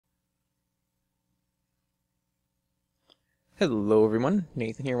Hello everyone,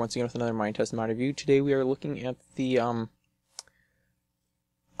 Nathan here once again with another Minetest mod review. Today we are looking at the,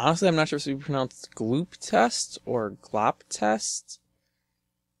 honestly I'm not sure if it should be pronounced Glooptest or Glooptest,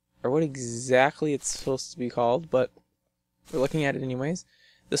 or what exactly it's supposed to be called, but we're looking at it anyways.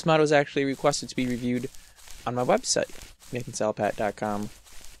 This mod was actually requested to be reviewed on my website,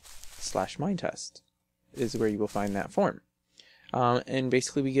 nathansalpat.com/Minetest is where you will find that form. And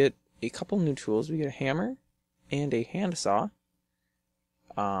basically we get a couple new tools. We get a hammer and a handsaw,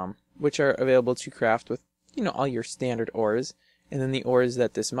 which are available to craft with, all your standard ores, and then the ores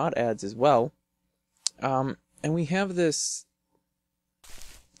that this mod adds as well. And we have this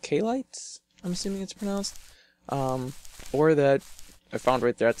K-light, I'm assuming it's pronounced, ore that I found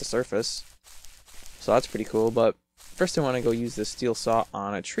right there at the surface. So that's pretty cool, but first I want to go use this steel saw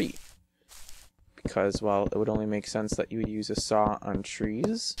on a tree. Because, well, it would only make sense that you would use a saw on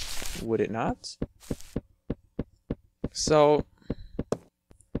trees, would it not? So,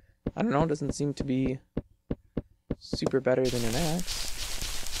 I don't know, it doesn't seem to be super better than an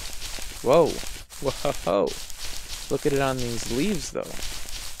axe. Whoa, whoa, look at it on these leaves though.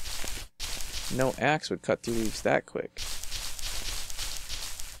 No axe would cut through leaves that quick.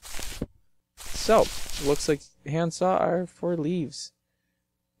 So, looks like handsaw are for leaves.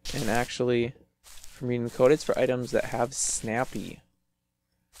 And actually, from reading the code, it's for items that have snappy,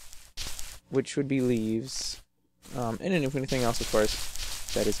 which would be leaves. And anything else, of course,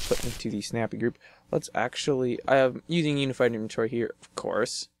 that is put into the snappy group. Let's actually, I am using unified inventory here, of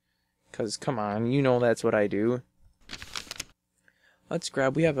course, because come on, that's what I do. Let's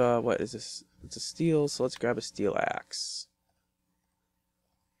grab, we have a, what is this? It's a steel, so let's grab a steel axe.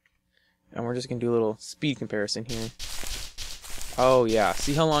 And we're just going to do a little speed comparison here. Oh yeah,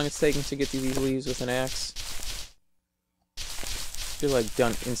 see how long it's taking to get through these leaves with an axe? You're like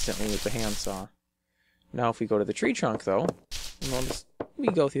done instantly with the handsaw. Now if we go to the tree trunk though, we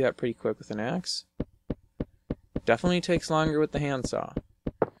go through that pretty quick with an axe. Definitely takes longer with the handsaw.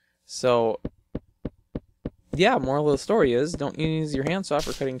 So yeah, moral of the story is don't use your handsaw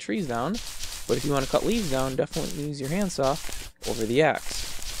for cutting trees down, but if you want to cut leaves down, definitely use your handsaw over the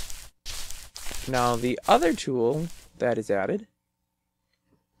axe. Now the other tool that is added,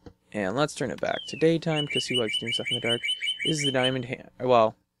 and let's turn it back to daytime because who likes doing stuff in the dark, is the diamond hand.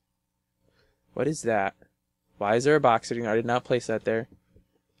 Well, what is that? Why is there a box sitting there? I did not place that there.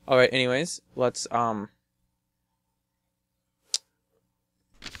 Alright, anyways, let's, what am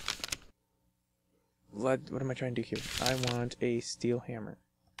I trying to do here? I want a steel hammer.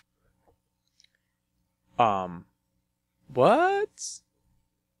 What?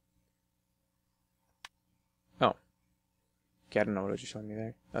 Oh. Okay, I don't know what you're showing me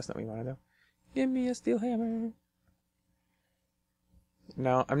there. That's not what you wanted though. Give me a steel hammer.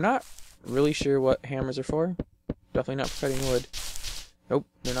 Now, I'm not really sure what hammers are for. Definitely not for cutting wood. Nope,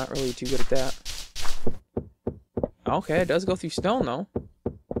 they're not really too good at that. Okay, it does go through stone though.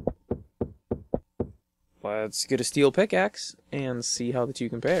 Let's get a steel pickaxe and see how the two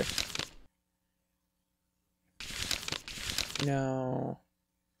compare. Now,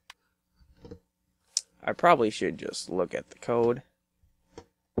 I probably should just look at the code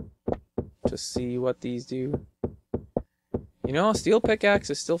to see what these do. A steel pickaxe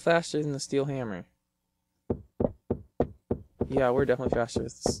is still faster than the steel hammer. Yeah, we're definitely faster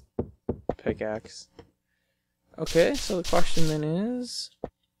with this pickaxe. Okay, so the question then is,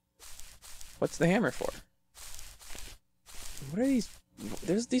 what's the hammer for? What are these?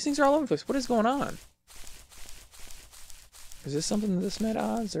 These things are all over the place. What is going on? Is this something that this met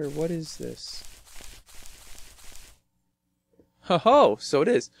odds, or what is this? Ho ho! So it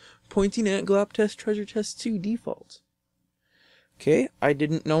is. Pointing at Glooptest treasure chest 2 default. Okay, I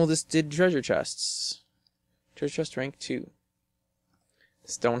didn't know this did treasure chests. Treasure chest rank 2.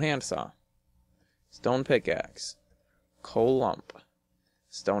 Stone handsaw. Stone pickaxe. Coal lump.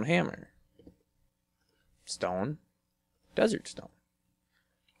 Stone hammer. Stone. Desert stone.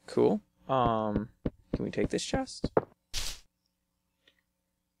 Cool. Can we take this chest?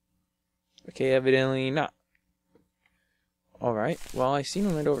 Okay, evidently not. Alright, well I seen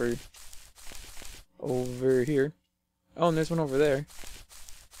one right over here. Oh, and there's one over there.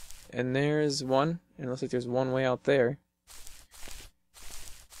 And there's one. And it looks like there's one way out there.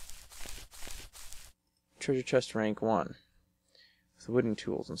 Treasure chest rank 1. With wooden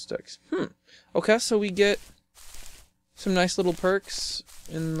tools and sticks. Okay, so we get some nice little perks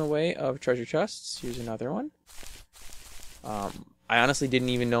in the way of treasure chests. Here's another one. I honestly didn't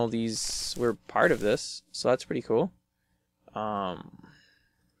even know these were part of this. So that's pretty cool.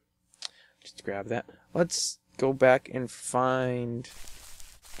 Just grab that. Let's go back and find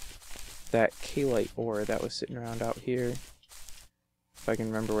that K-light ore that was sitting around out here. if I can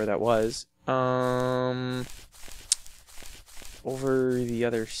remember where that was. Over the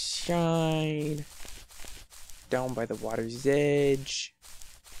other side. Down by the water's edge.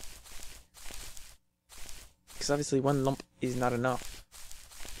 Because obviously one lump is not enough.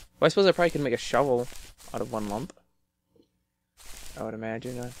 Well, I suppose I probably could make a shovel out of one lump. I would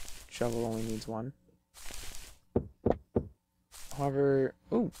imagine a shovel only needs one. However,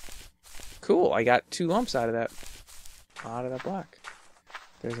 ooh, cool! I got 2 lumps out of that block.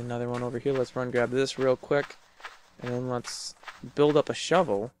 There's another one over here. Let's run grab this real quick, and then let's build up a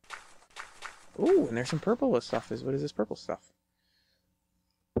shovel. Ooh, and there's some purple stuff. What is this purple stuff?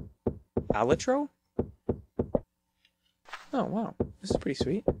 Alitro? Oh wow, this is pretty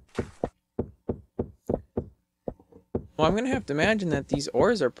sweet. Well, I'm gonna have to imagine that these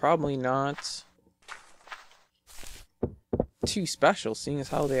ores are probably not too special, seeing as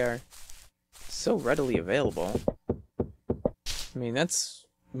how they are so readily available. I mean, that's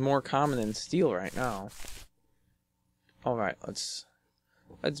more common than steel right now. Alright, let's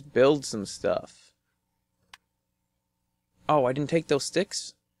build some stuff. Oh, I didn't take those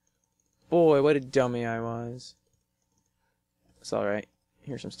sticks? Boy, what a dummy I was. It's alright.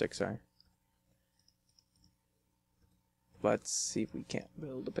 Here's some sticks, sorry. Let's see if we can't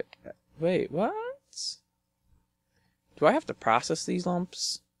build a pickaxe. Wait, what? Do I have to process these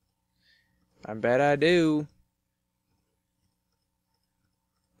lumps? I bet I do.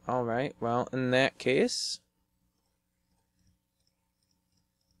 Alright, well, in that case,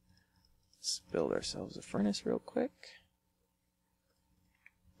 let's build ourselves a furnace real quick.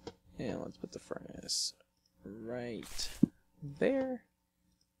 And let's put the furnace right there.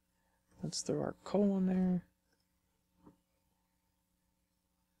 Let's throw our coal in there.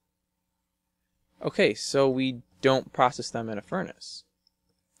 Okay, so we don't process them in a furnace.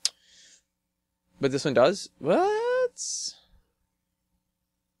 But this one does? What?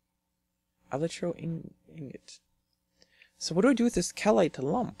 Alitro ingot. So what do I do with this kelite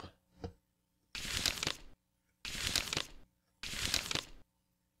lump?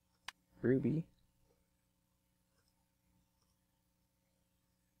 Ruby.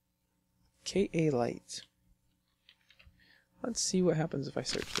 Ka light. Let's see what happens if I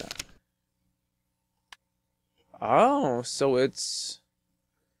search that. Oh, so it's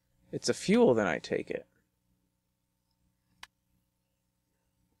a fuel, then I take it.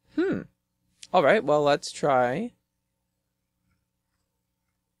 Alright, well, let's try.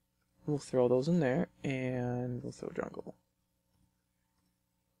 We'll throw those in there, and we'll throw jungle.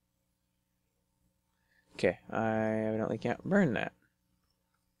 Okay, I evidently can't burn that.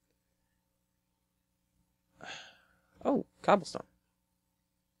 Oh, cobblestone.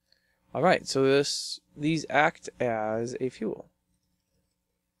 Alright, so these act as a fuel.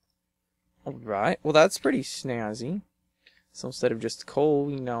 Alright, well that's pretty snazzy. So instead of just coal,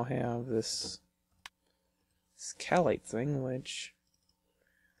 we now have this calite thing, which...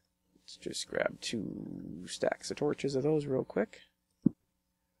 Let's just grab 2 stacks of torches of those real quick.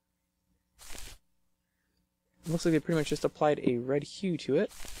 Looks like they pretty much just applied a red hue to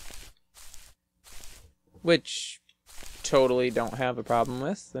it. Which... totally don't have a problem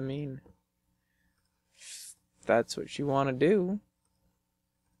with. I mean, if that's what you want to do.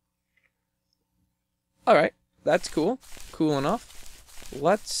 Alright, that's cool. Cool enough.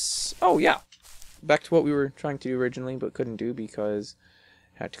 Let's... oh, yeah. Back to what we were trying to do originally, but couldn't do because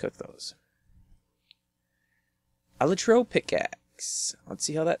I had to cook those. Alitro pickaxe. Let's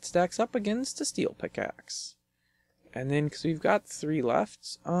see how that stacks up against a steel pickaxe. And then, because we've got 3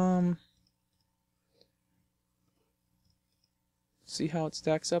 left, see how it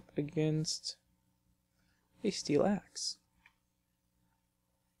stacks up against a steel axe.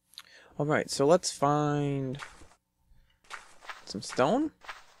 Alright, so let's find some stone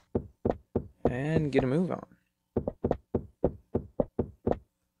and get a move on.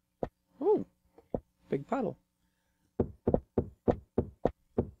 Ooh, big puddle.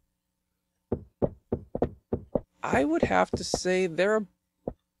 I would have to say they're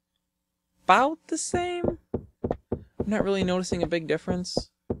about the same. I'm not really noticing a big difference.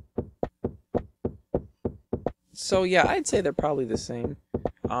 So yeah, I'd say they're probably the same.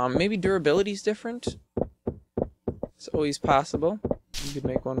 Maybe durability's different. It's always possible. You could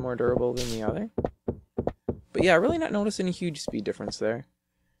make one more durable than the other. But yeah, really not noticing a huge speed difference there.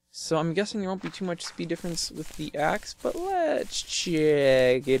 So I'm guessing there won't be too much speed difference with the axe, but let's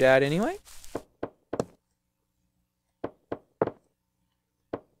check it out anyway.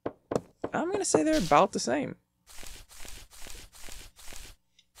 I'm gonna say they're about the same.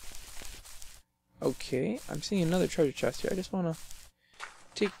 Okay, I'm seeing another treasure chest here. I just want to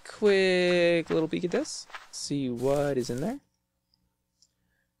take a quick little peek at this. See what is in there.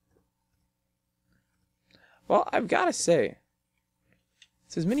 Well, I've got to say,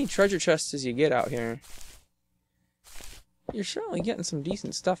 it's as many treasure chests as you get out here. You're certainly getting some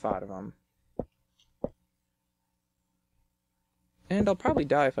decent stuff out of them. And I'll probably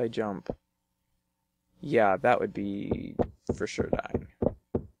die if I jump. Yeah, that would be for sure dying.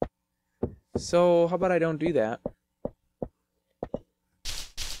 So, how about I don't do that?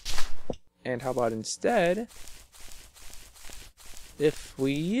 And how about instead, if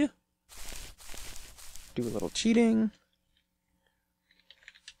we do a little cheating.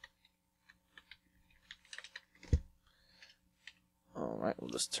 Alright, we'll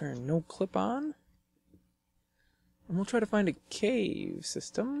just turn no clip on. And we'll try to find a cave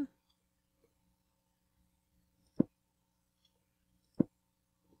system.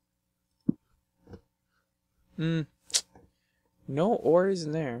 No ores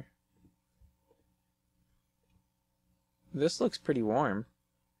in there. This looks pretty warm.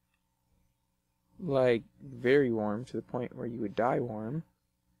 Like, very warm to the point where you would die warm.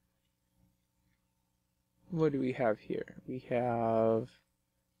 What do we have here? We have...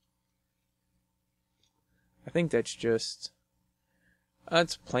 I think that's just...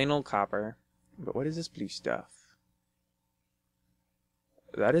 That's plain old copper. But what is this blue stuff?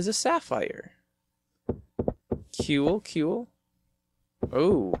 That is a sapphire. Cool.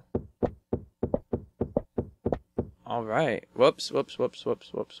 Oh. Alright. Whoops.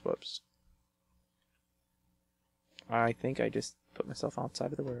 I think I just put myself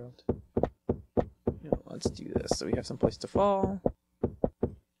outside of the world. Let's do this so we have some place to fall.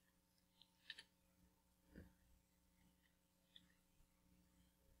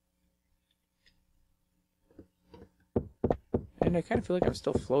 And I kind of feel like I'm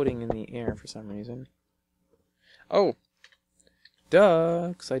still floating in the air for some reason. Oh! Duh!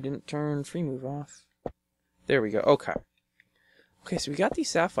 Because I didn't turn free move off. There we go. Okay. Okay, so we got these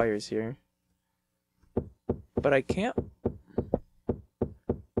sapphires here. But I can't...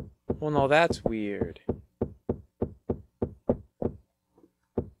 Well, no, that's weird.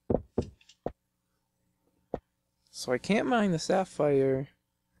 So I can't mine the sapphire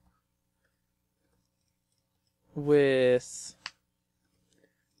with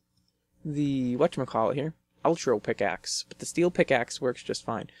the whatchamacallit here, ultra pickaxe, but the steel pickaxe works just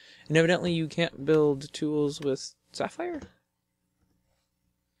fine. And evidently you can't build tools with sapphire?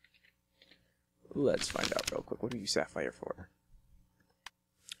 Let's find out real quick. What do you use sapphire for?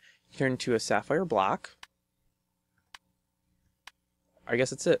 You turn into a sapphire block. I guess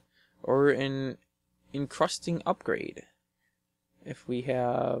that's it. Or an encrusting upgrade. If we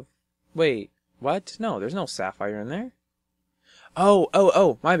have... Wait, what? No, there's no sapphire in there.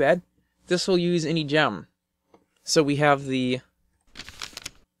 Oh, my bad. This will use any gem. So we have the...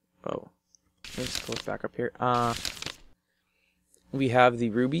 Oh. Let's go back up here. We have the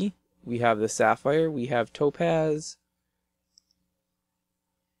ruby. We have the sapphire. We have topaz.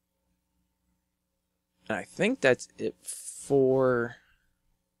 And I think that's it for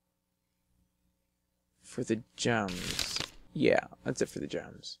the gems. Yeah, that's it for the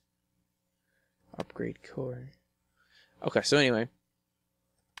gems. Upgrade core. Okay, so anyway.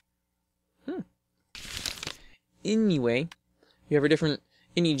 Anyway, you have a different...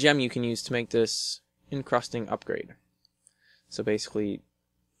 Any gem you can use to make this encrusting upgrade. So basically,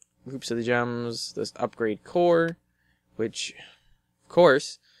 groups of the gems, this upgrade core, which, of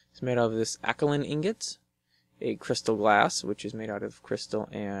course, is made out of this alkaline ingot, a crystal glass, which is made out of crystal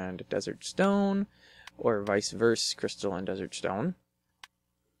and desert stone, or vice versa, crystal and desert stone,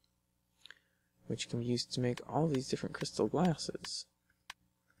 which can be used to make all these different crystal glasses.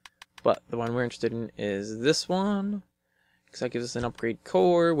 But the one we're interested in is this one, because that gives us an upgrade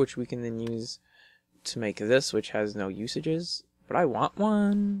core, which we can then use to make this, which has no usages. But I want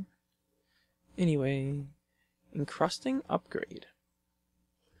one. Anyway, encrusting upgrade.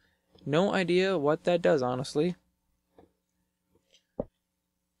 No idea what that does, honestly.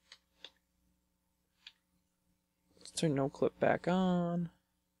 Let's turn no clip back on.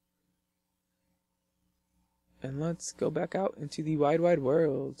 And let's go back out into the wide, wide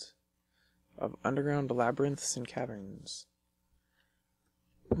world of underground labyrinths and caverns.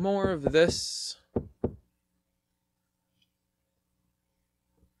 More of this.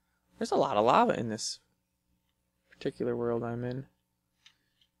 There's a lot of lava in this particular world I'm in.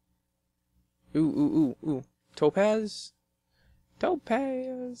 Ooh. Topaz?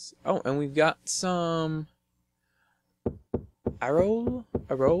 Topaz! Oh, and we've got some... Arrow?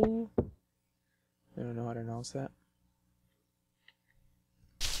 I don't know how to pronounce that.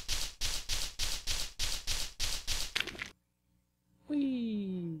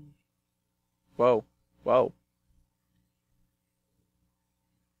 Whee! Whoa.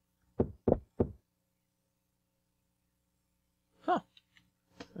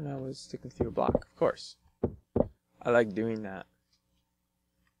 was sticking through a block, of course. I like doing that.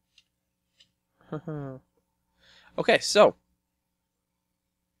 Okay, so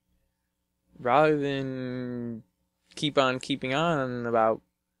rather than keep on keeping on about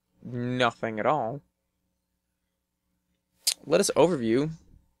nothing at all, let us overview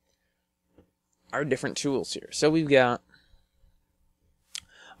our different tools here. So we've got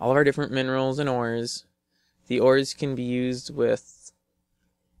all of our different minerals and ores. The ores can be used with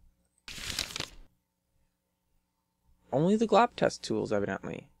only the Glooptest tools,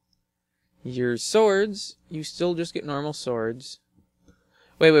 evidently. Your swords, you still just get normal swords.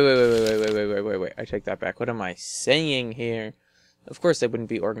 Wait. I take that back. What am I saying here? Of course they wouldn't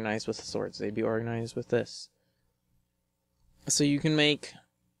be organized with the swords. They'd be organized with this. So you can make...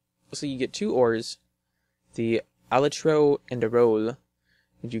 So you get 2 ores. The elytro and a roll,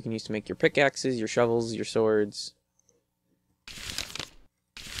 which you can use to make your pickaxes, your shovels, your swords.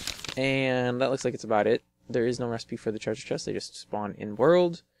 And that looks like it's about it. There is no recipe for the treasure chest. They just spawn in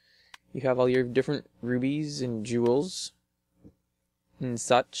world. You have all your different rubies and jewels and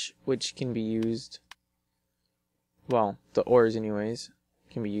such, which can be used, well, the ores anyways,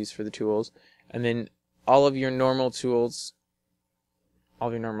 can be used for the tools. And then all of your normal tools, all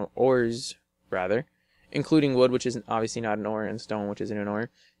of your normal ores, rather, including wood, which is obviously not an ore, and stone, which isn't an ore,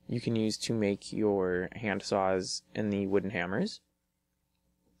 you can use to make your hand saws and the wooden hammers.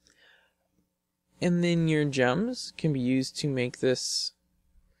 And then your gems can be used to make this...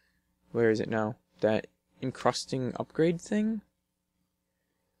 Where is it now? That encrusting upgrade thing?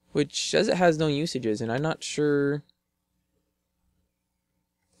 Which says it has no usages, and I'm not sure...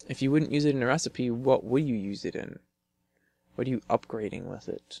 If you wouldn't use it in a recipe, what would you use it in? What are you upgrading with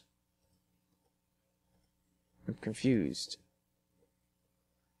it? I'm confused.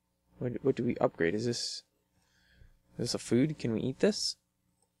 What do we upgrade? Is this a food? Can we eat this?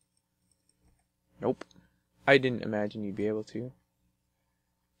 Nope. I didn't imagine you'd be able to.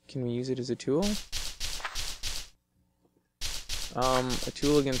 Can we use it as a tool? A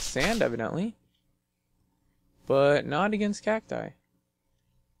tool against sand, evidently. But not against cacti.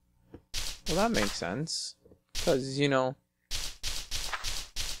 Well, that makes sense. Because, you know,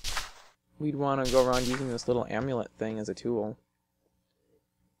 we'd want to go around using this little amulet thing as a tool.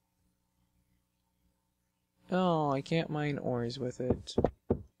 Oh, I can't mine ores with it.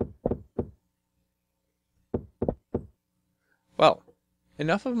 Well,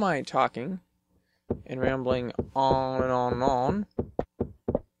 enough of my talking and rambling on and on and on.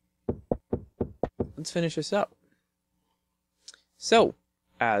 Let's finish this up. So,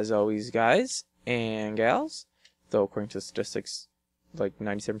 as always, guys and gals, though according to statistics, like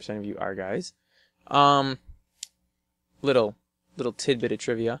 97% of you are guys, little tidbit of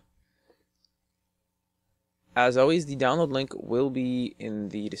trivia. As always, the download link will be in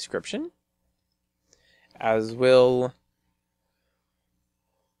the description, as will...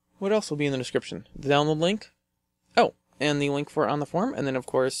 What else will be in the description? The download link. Oh, and the link for it on the forum, and then of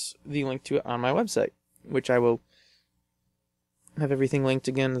course the link to it on my website, which I will have everything linked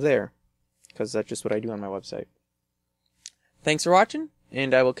again there, because that's just what I do on my website. Thanks for watching,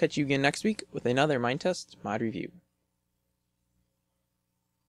 and I will catch you again next week with another Minetest mod review.